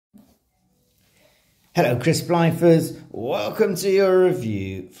Hello Crisplifers, welcome to your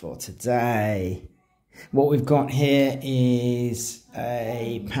review for today. What we've got here is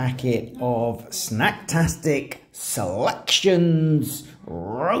a packet of Snacktastic Selections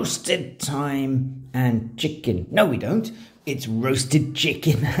Roasted Thyme and Chicken. No we don't, it's Roasted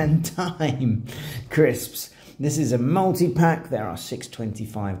Chicken and Thyme crisps. This is a multi-pack. There are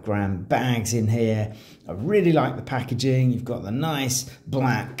 625-gram bags in here. I really like the packaging. You've got the nice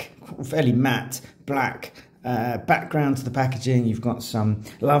black, fairly matte black background to the packaging. You've got some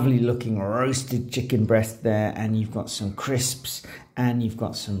lovely looking roasted chicken breast there, and you've got some crisps, and you've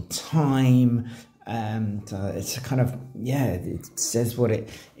got some thyme. And it's a kind of, yeah, it says what it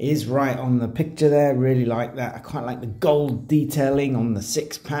is right on the picture there. Really like that. I quite like the gold detailing on the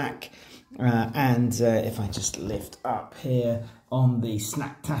 6-pack. If I just lift up here on the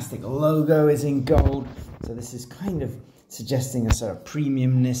Snacktastic logo is in gold. So this is kind of suggesting a sort of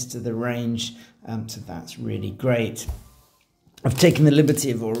premiumness to the range. So that's really great. I've taken the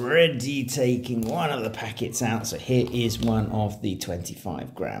liberty of already taking one of the packets out. So here is one of the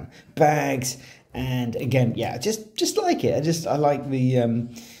 25-gram bags. And again, yeah, just like it. I like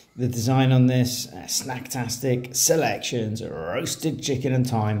the design on this. Snacktastic Selections Roasted Chicken and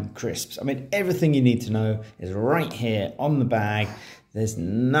Thyme crisps. I mean, everything you need to know is right here on the bag. There's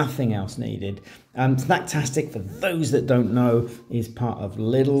nothing else needed. Snacktastic, for those that don't know, is part of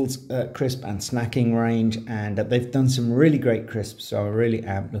Lidl's crisp and snacking range, and they've done some really great crisps, so I really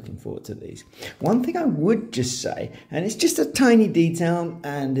am looking forward to these. One thing I would just say, and it's just a tiny detail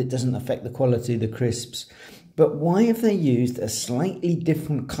and it doesn't affect the quality of the crisps, but why have they used a slightly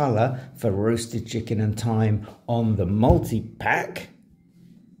different colour for roasted chicken and thyme on the multi-pack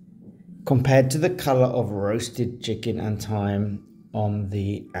compared to the colour of roasted chicken and thyme on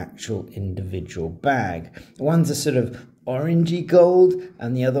the actual individual bag? One's a sort of orangey gold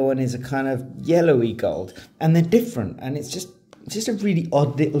and the other one is a kind of yellowy gold, and they're different, and it's just a really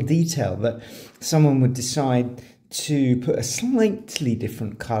odd little detail that someone would decide to put a slightly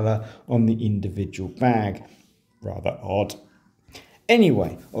different colour on the individual bag. Rather odd.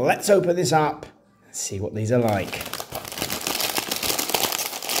 Anyway, let's open this up and see what these are like.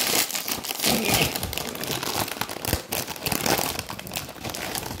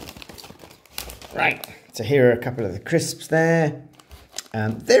 Right, so here are a couple of the crisps there.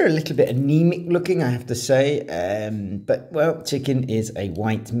 They're a little bit anemic looking, I have to say, but well, chicken is a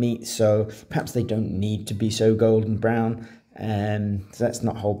white meat, so perhaps they don't need to be so golden brown. So let's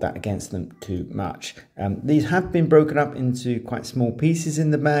not hold that against them too much. These have been broken up into quite small pieces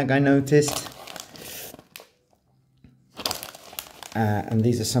in the bag, I noticed. And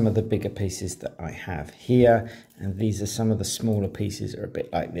these are some of the bigger pieces that I have here. And these are some of the smaller pieces are a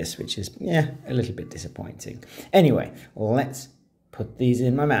bit like this, which is, yeah, a little bit disappointing. Anyway, let's put these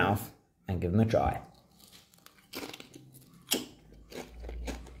in my mouth and give them a try.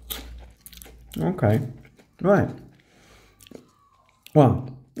 Okay, right.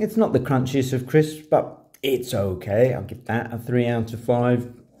 Well, it's not the crunchiest of crisps, but it's okay. I'll give that a 3 out of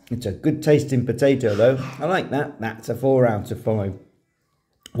 5. It's a good tasting potato though. I like that. That's a 4 out of 5.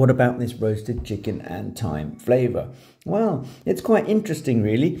 What about this roasted chicken and thyme flavour? Well, it's quite interesting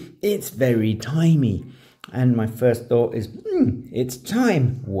really. It's very thymy. And my first thought is, it's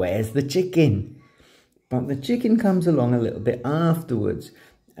thyme. Where's the chicken? But the chicken comes along a little bit afterwards.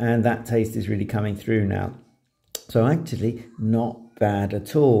 And that taste is really coming through now. So actually, not bad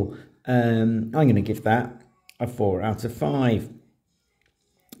at all. I'm going to give that a 4 out of 5.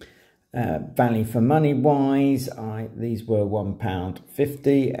 Value for money wise, these were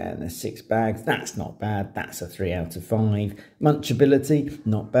 £1.50 and there's 6 bags. That's not bad. That's a 3 out of 5. Munchability,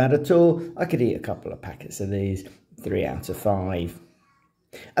 not bad at all. I could eat a couple of packets of these. 3 out of 5.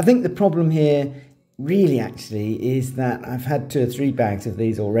 I think the problem here really actually is that I've had 2 or 3 bags of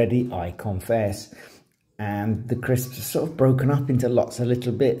these already, I confess. And the crisps are sort of broken up into lots of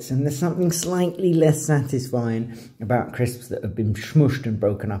little bits, and there's something slightly less satisfying about crisps that have been smushed and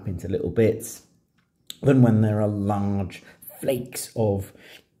broken up into little bits than when there are large flakes of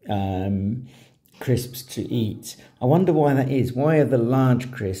crisps to eat. I wonder why that is. Why are the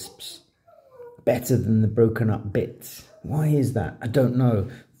large crisps better than the broken up bits? Why is that? I don't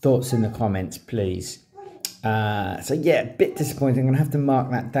know. Thoughts in the comments, please. So yeah, a bit disappointing. I'm going to have to mark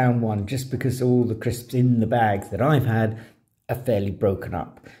that down 1 just because all the crisps in the bags that I've had are fairly broken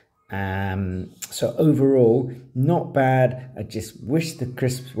up. So overall, not bad. I just wish the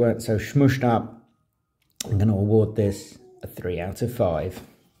crisps weren't so smushed up. I'm going to award this a 3 out of 5.